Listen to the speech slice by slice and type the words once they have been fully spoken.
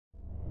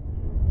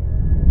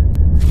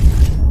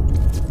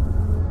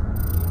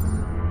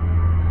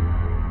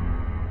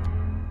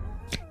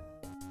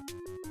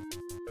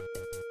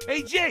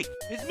Hey, Jake!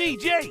 It's me,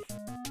 Jake!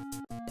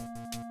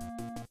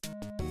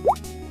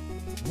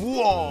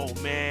 Whoa,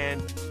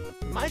 man!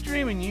 Am I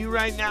dreaming you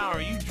right now, or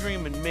are you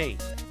dreaming me?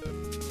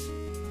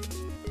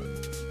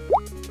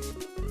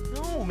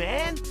 No,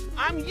 man!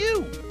 I'm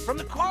you, from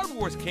the Card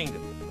Wars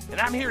Kingdom,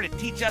 and I'm here to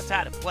teach us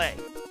how to play.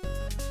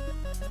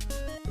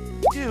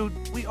 Dude,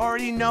 we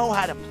already know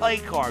how to play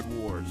Card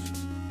Wars.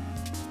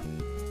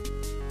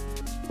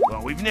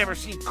 Well, we've never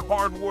seen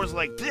Card Wars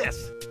like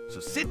this,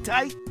 so sit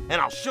tight and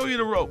I'll show you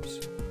the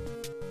ropes.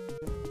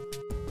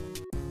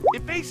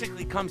 It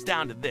basically comes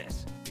down to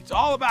this. It's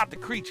all about the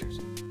creatures.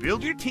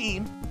 Build your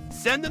team,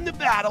 send them to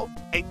battle,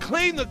 and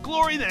claim the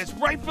glory that is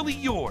rightfully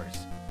yours.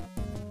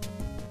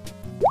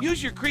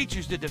 Use your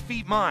creatures to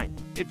defeat mine.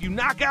 If you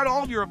knock out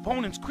all of your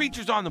opponent's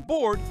creatures on the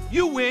board,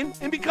 you win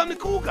and become the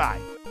cool guy.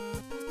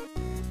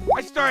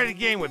 I started a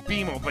game with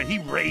BMO, but he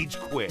rage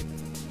quit.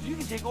 So you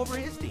can take over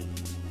his team.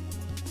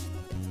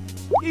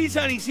 These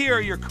honeys here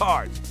are your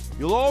cards.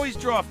 You'll always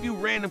draw a few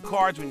random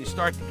cards when you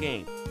start the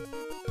game.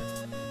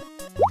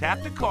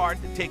 Tap the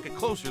card to take a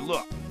closer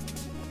look.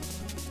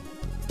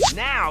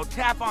 Now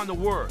tap on the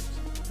words.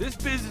 This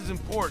biz is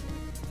important.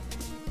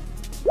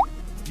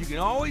 You can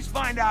always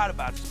find out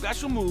about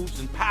special moves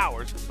and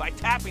powers by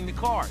tapping the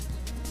cards.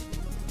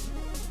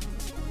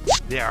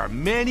 There are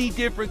many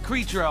different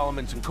creature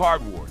elements in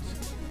Card Wars.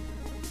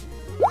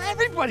 Well,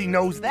 everybody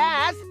knows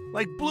that!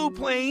 Like blue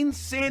plains,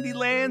 sandy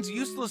lands,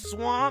 useless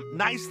swamp,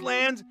 nice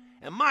lands,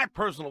 and my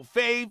personal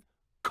fave,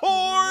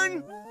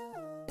 corn!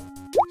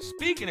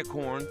 Speaking of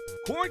corn,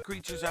 corn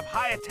creatures have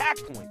high attack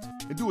points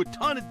and do a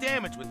ton of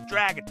damage with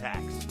drag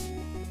attacks.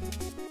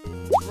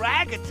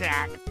 Drag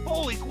attack?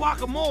 Holy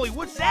guacamole,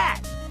 what's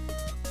that?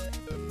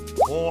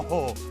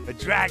 Oh, a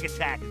drag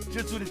attack is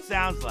just what it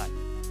sounds like.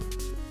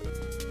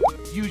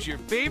 Use your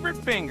favorite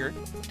finger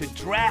to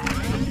drag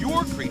from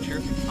your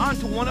creature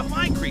onto one of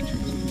my creatures.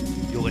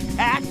 You'll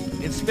attack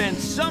and spend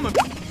some of...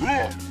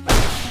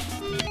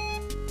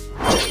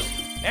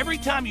 Every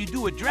time you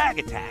do a drag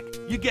attack,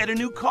 you get a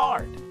new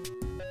card.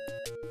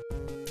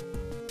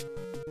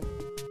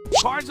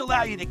 Cards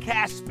allow you to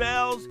cast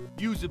spells,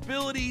 use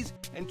abilities,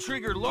 and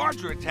trigger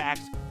larger attacks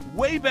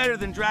way better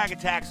than drag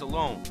attacks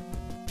alone.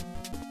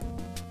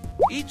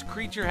 Each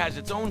creature has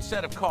its own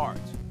set of cards.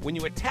 When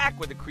you attack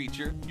with a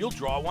creature, you'll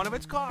draw one of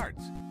its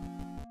cards.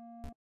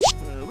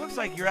 It looks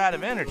like you're out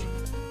of energy.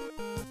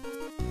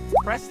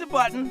 Press the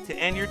button to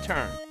end your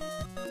turn.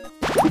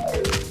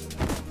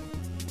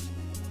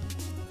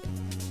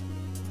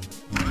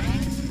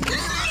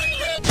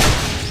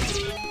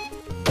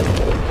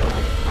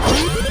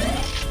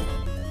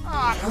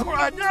 Ah,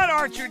 crud, not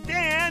Archer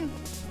Dan!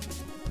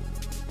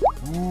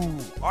 Ooh,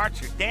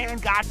 Archer Dan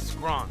got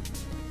scrunk.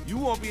 You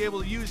won't be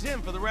able to use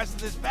him for the rest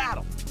of this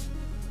battle.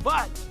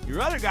 But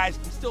your other guys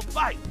can still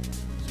fight,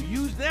 so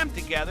use them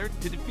together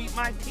to defeat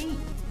my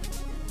team.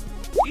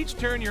 Each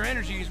turn your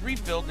energy is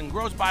refilled and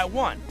grows by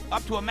 1,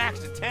 up to a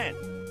max of 10.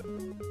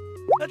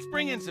 Let's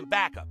bring in some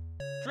backup.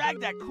 Drag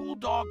that cool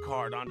dog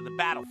card onto the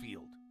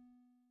battlefield.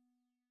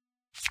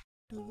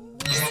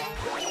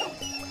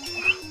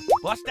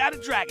 Bust out a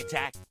drag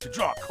attack to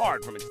draw a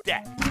card from its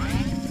deck.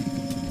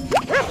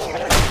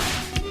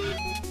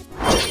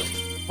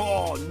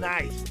 Oh,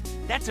 nice.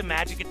 That's a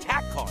magic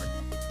attack card.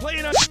 Play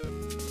it on...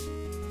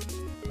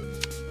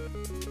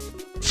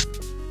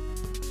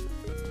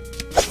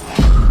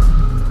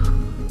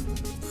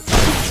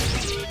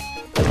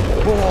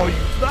 Oh,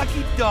 you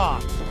lucky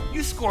dog.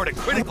 You scored a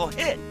critical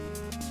hit.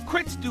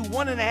 Crits do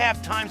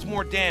 1.5 times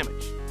more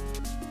damage.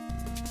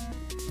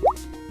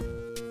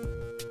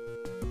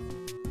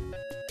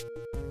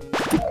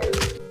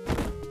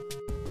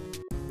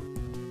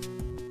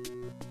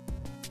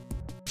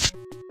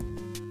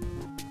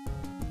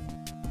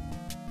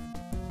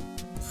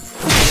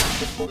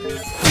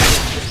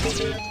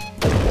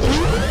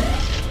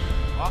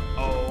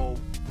 Uh-oh.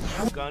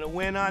 I'm gonna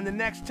win on the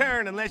next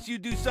turn unless you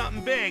do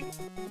something big.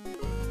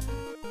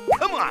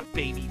 Come on,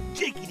 baby.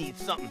 Jakey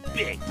needs something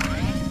big.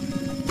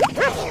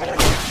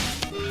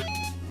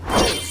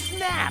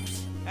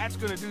 Snaps! That's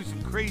gonna do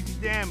some crazy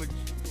damage.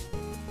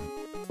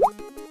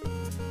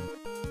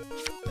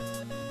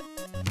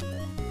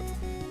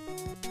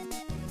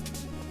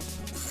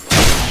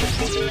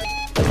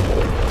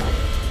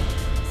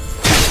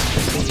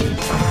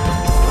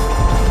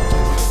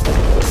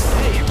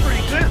 Hey, you're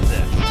pretty good at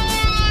this.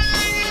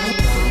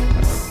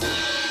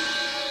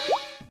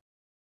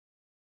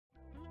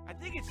 I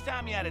think it's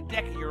time you had a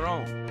deck of your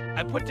own.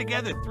 I put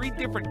together 3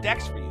 different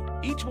decks for you,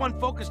 each one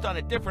focused on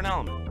a different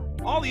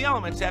element. All the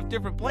elements have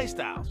different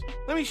playstyles.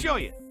 Let me show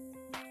you.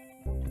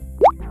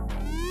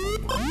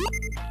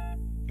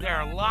 There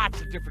are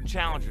lots of different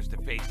challengers to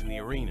face in the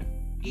arena.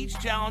 Each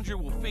challenger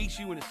will face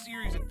you in a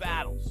series of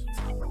battles.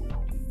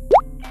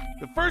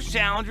 The first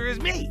challenger is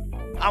me.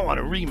 I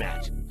want a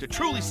rematch to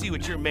truly see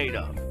what you're made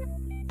of.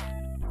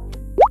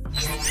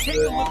 Take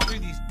a look through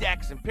these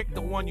decks and pick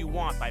the one you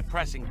want by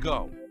pressing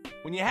go.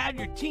 When you have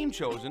your team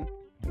chosen,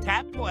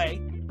 tap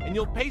play, and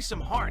you'll pay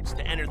some hearts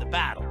to enter the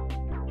battle.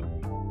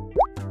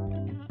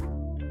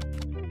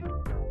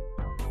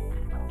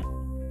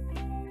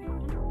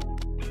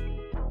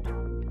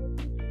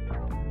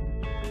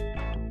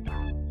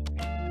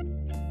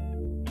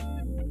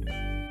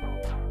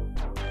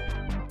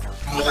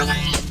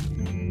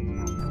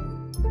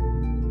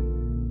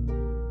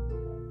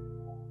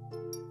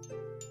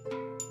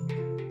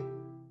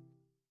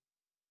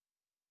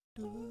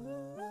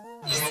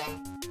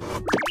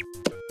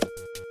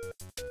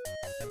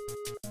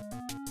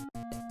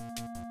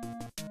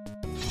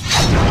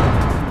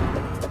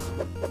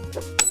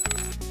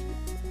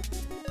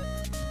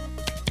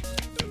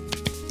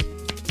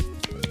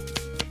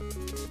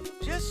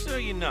 Just so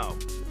you know,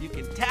 you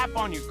can tap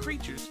on your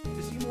creatures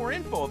to see more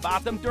info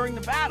about them during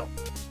the battle.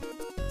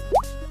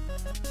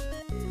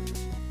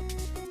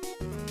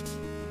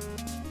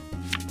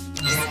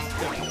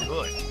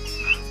 Good.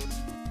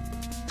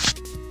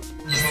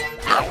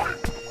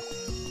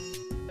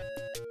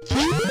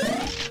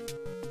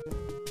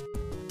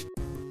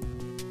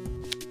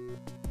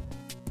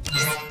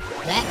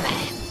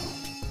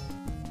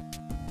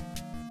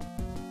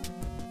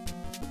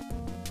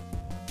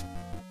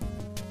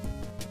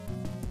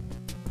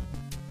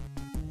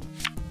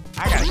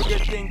 I got a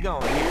good thing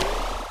going here.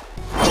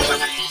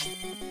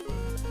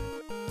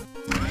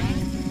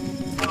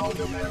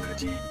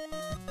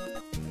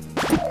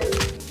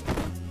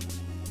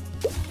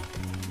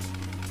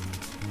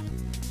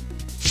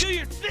 Do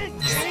your thing,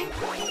 King!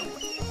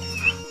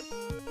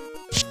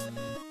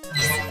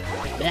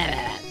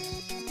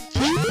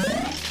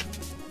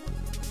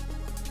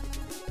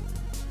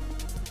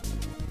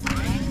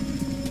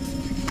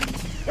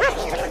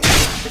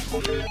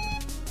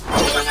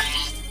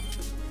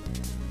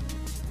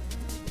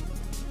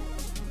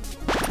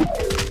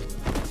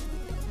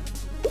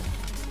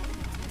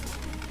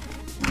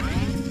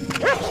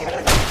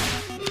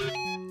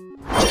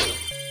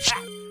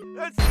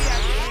 Let's see how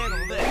you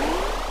handle this.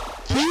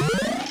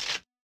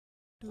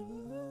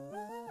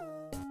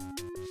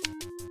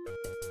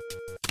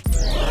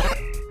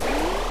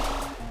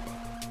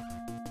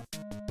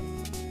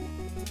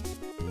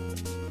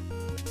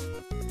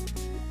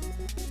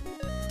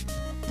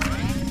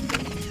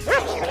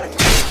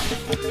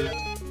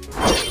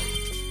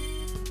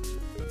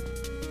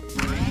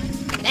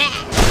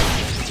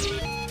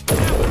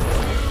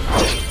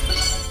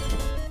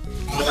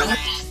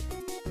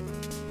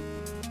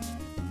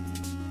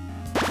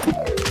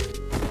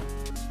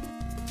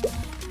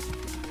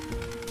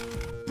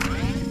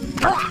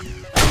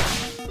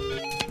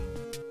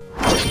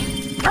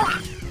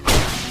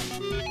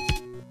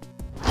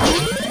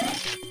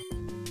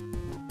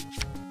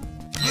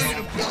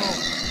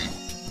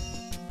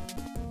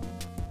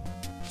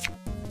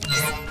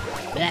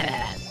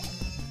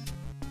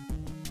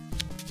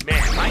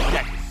 Man, my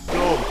deck is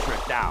so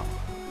tricked out.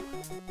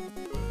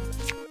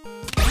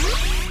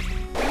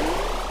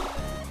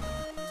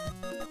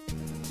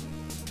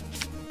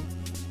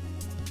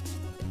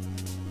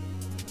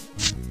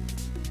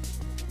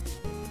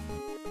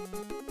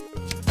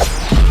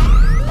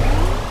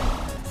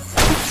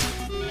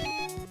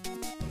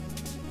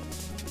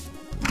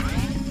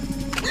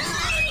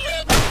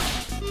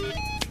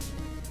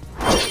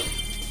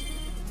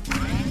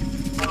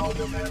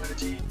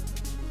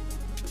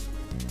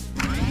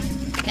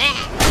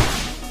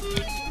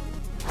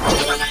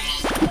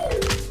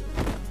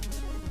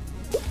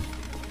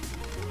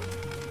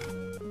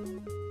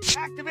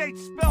 Activate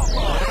spell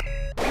card.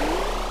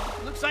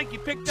 Looks like you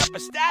picked up a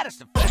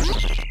status effect.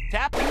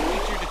 Tap the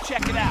creature to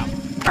check it out.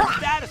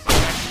 Status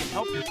effects can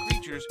help your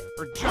creatures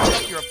or jump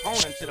up your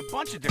opponents in a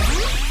bunch of different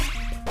ways.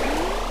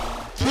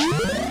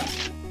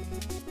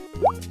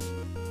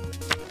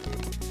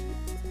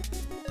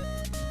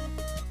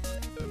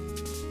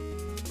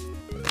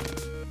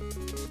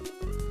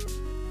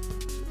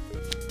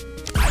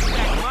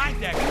 My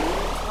deck is the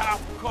most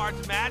powerful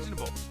cards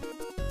imaginable.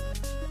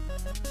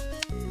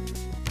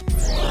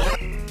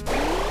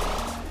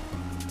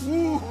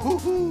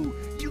 Ooh,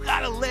 you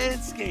got a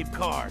landscape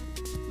card.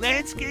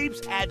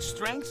 Landscapes add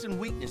strengths and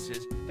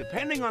weaknesses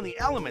depending on the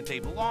element they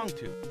belong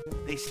to.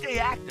 They stay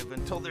active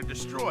until they're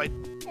destroyed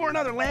or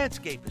another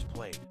landscape is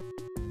played.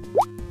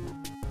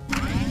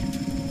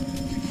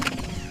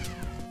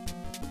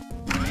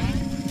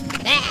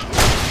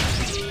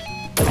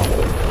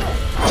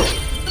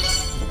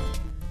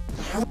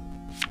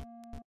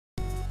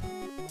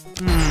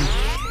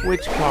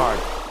 Which card?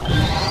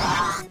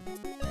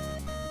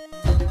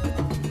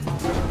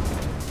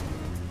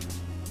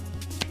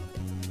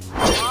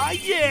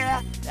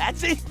 Yeah,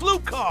 that's a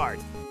flute card.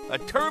 A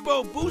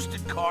turbo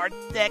boosted card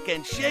that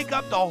can shake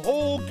up the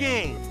whole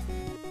game.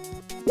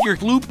 Your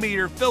loop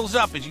meter fills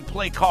up as you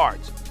play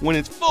cards. When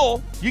it's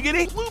full, you get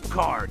a loop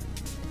card.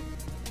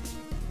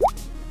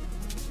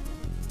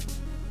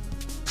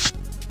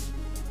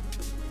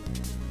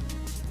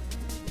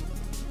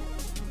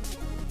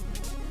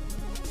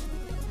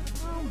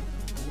 I'm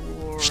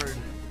bored.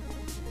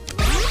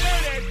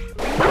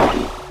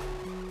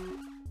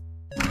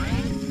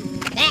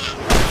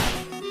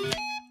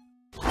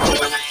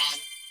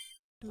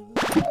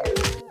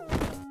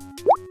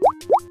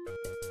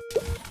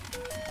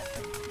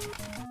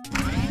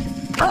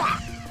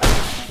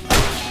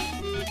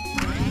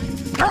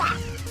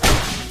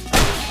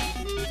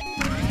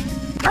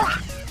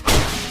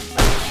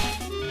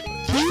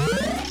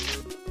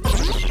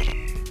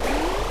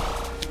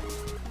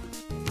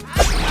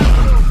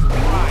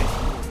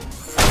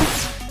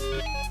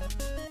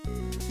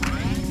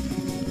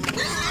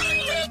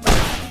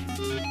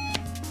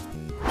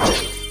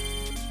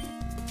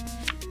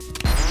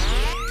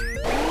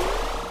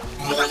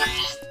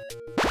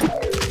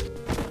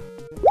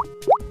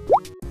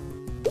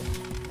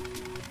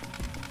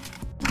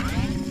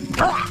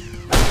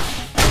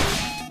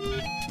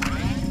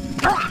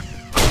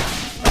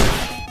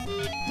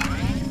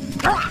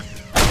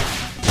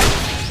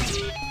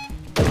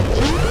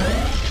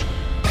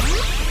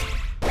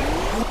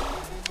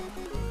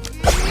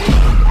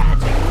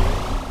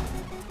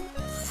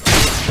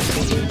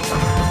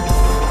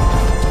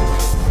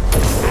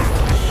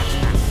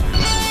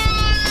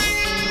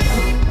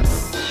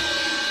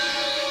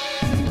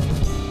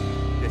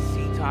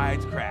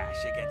 Tides crash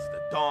against the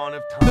dawn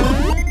of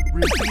time,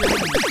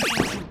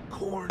 revealing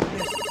corn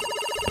mists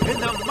in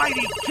the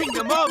mighty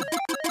kingdom of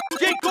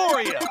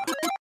Jacoria.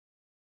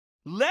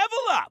 Level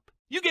up!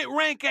 You get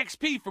rank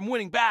XP from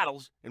winning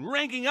battles, and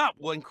ranking up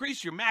will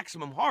increase your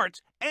maximum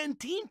hearts and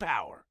team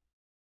power.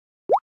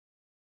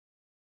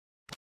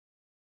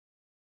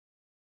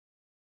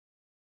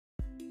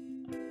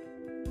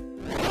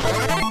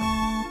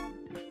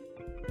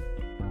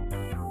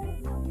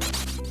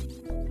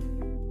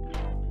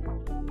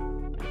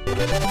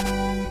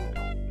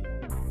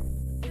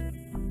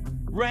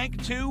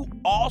 Rank 2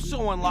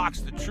 also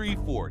unlocks the tree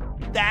fort.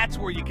 That's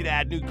where you can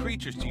add new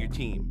creatures to your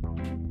team.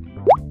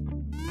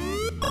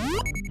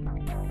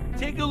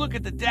 Take a look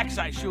at the decks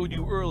I showed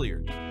you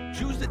earlier.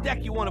 Choose the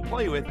deck you want to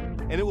play with,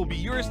 and it will be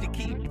yours to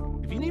keep.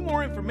 If you need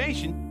more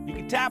information, you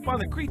can tap on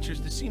the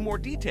creatures to see more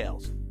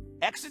details.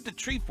 Exit the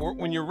tree fort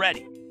when you're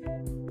ready.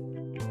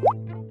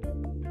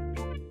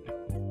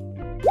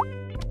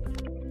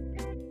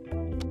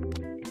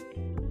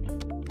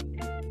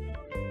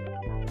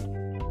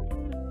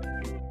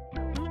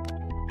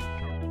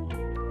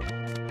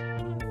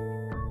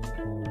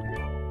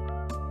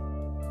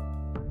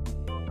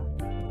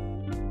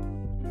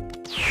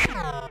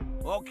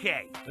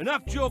 Okay,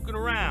 enough joking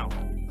around.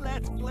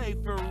 Let's play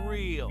for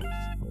reals.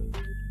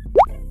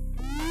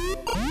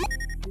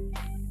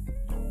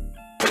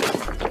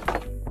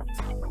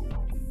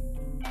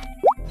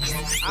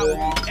 I will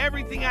do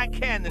everything I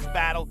can this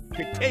battle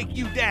to take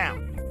you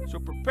down. So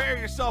prepare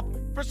yourself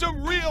for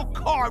some real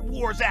Card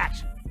Wars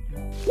action.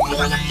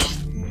 Blah, blah.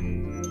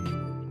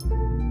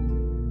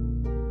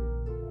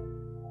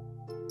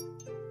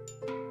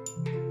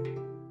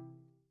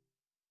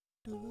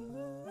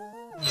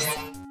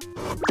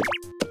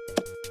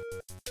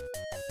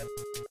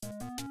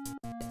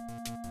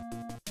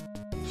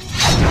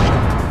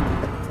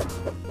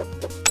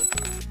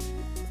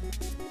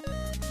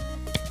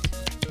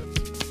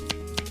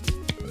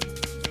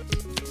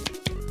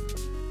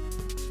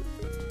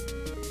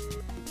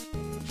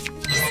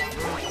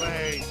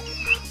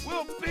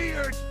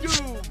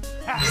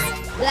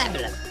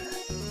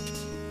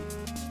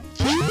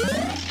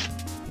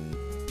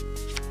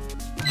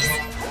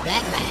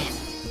 Batman.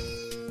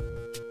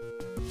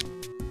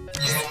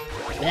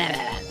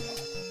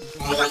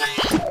 Blah, blah, blah.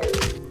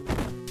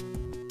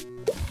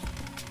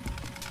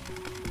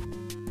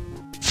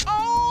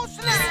 Oh,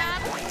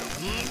 snap!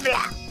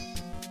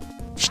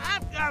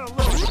 I've got a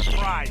little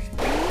surprise.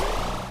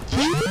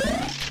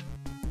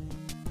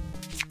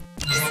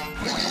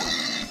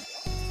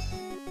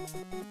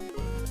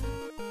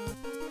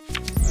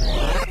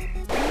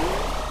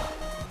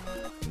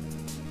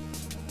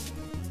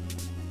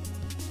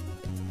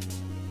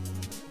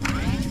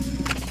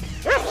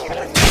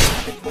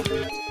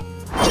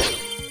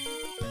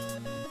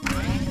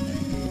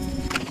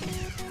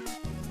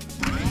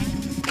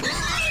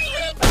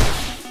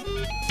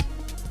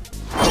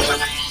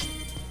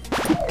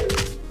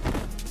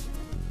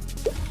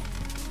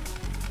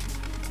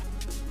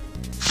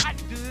 I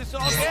can do this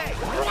all day.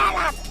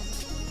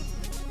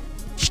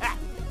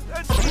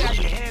 Let's see how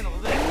you handle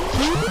this.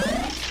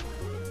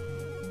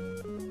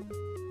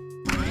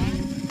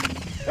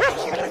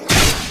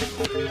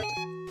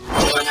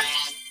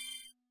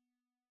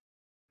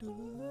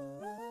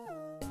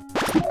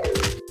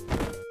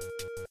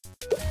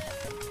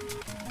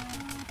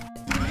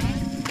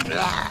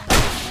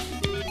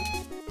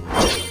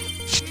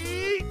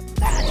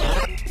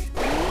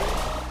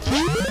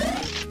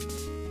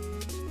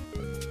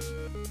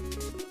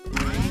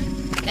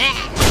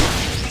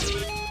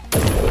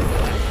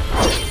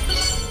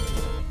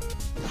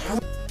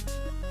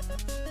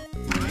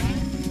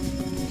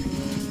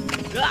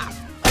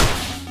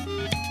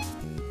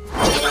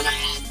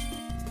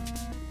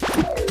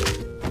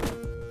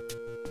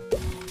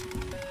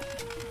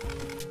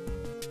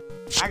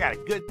 I got a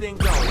good thing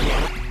going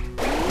here.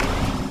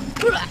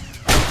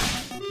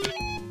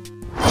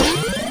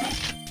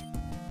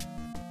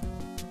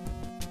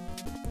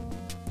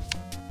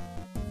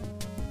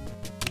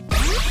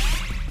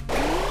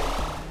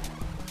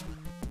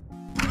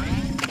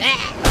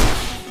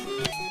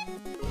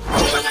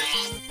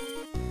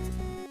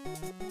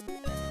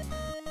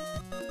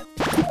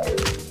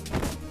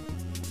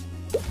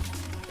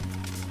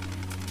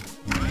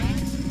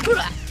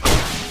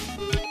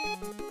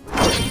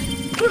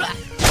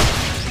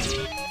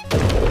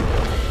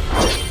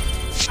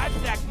 I've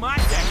stacked my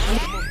deck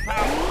with the most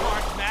powerful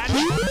cards, man.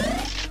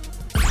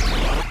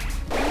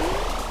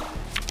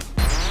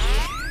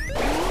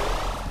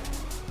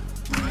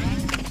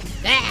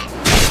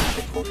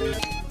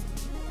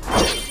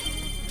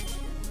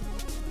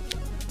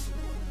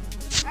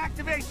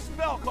 Activate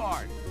spell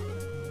card.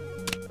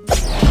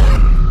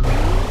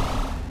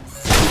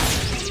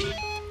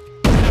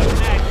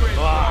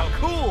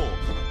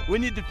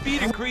 When you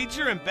defeat a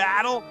creature in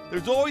battle,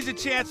 there's always a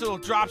chance it'll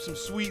drop some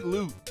sweet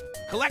loot.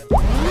 Collect.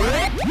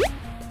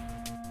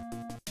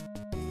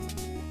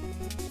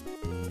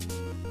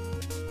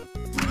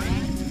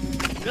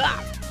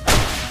 Ah.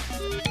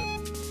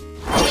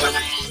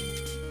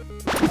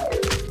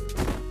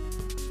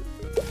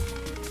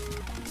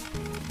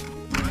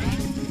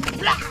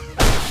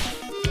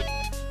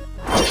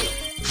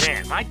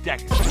 Man, my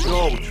deck is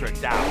so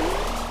tricked out.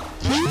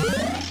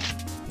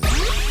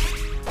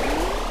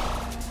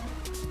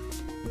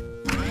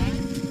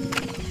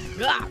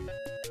 Ah.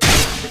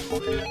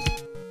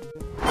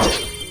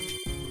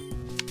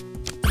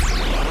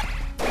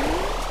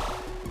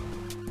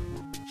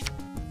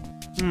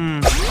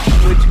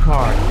 Which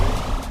card?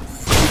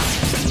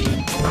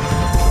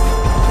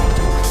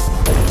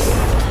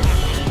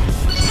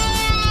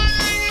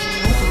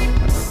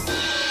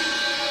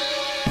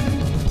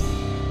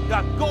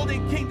 The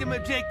Golden Kingdom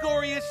of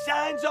Jagorius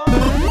shines on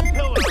the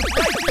pillar of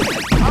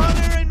righteousness,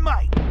 honor, and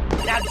might.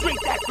 Now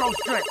drink that gross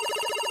drink.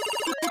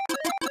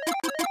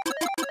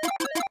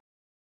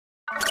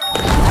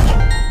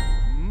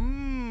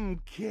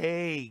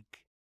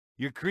 Cake.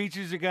 Your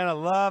creatures are gonna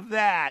love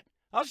that.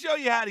 I'll show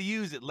you how to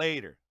use it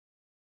later.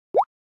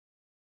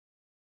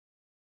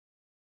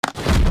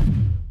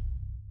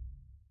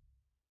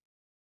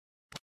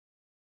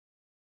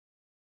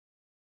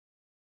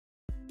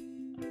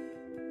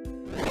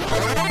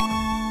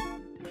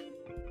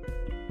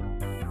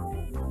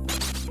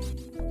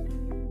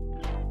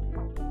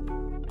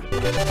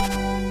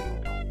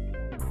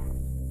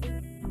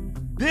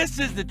 This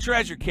is the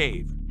treasure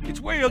cave. It's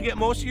where you'll get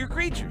most of your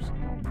creatures.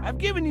 I've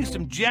given you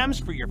some gems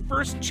for your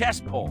first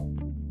chest pull.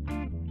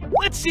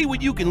 Let's see what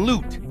you can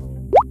loot.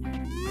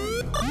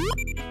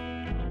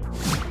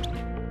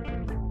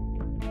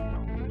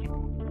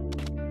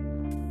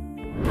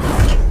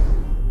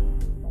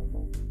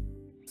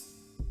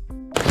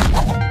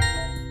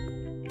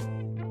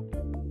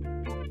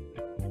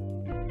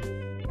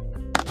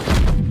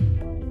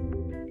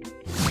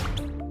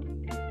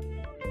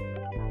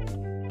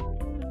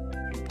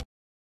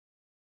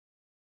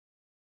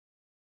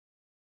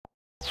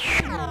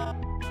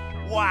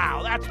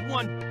 Wow, that's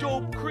one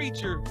dope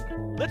creature.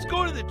 Let's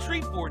go to the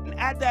tree fort and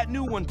add that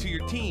new one to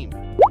your team.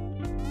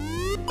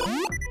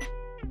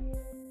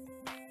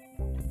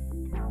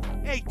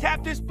 Hey,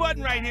 tap this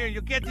button right here and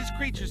you'll get this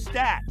creature's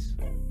stats.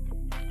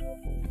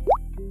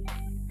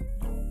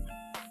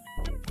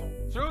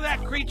 Throw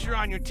that creature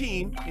on your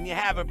team and you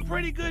have a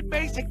pretty good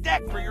basic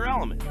deck for your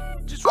element.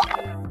 Just...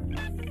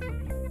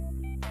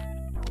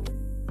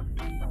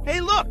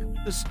 Hey, look,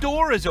 the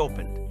store is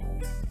opened.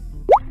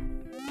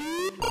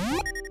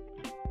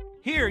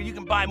 Here, you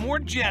can buy more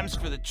gems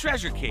for the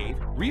treasure cave,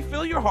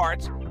 refill your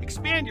hearts,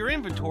 expand your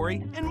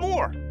inventory, and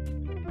more.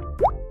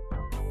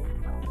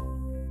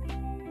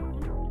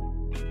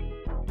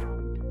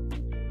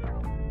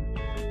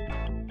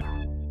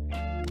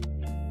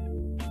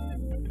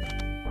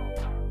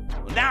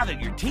 Well, now that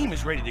your team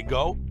is ready to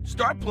go,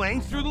 start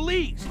playing through the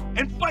leagues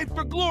and fight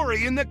for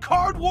glory in the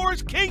Card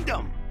Wars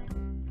Kingdom!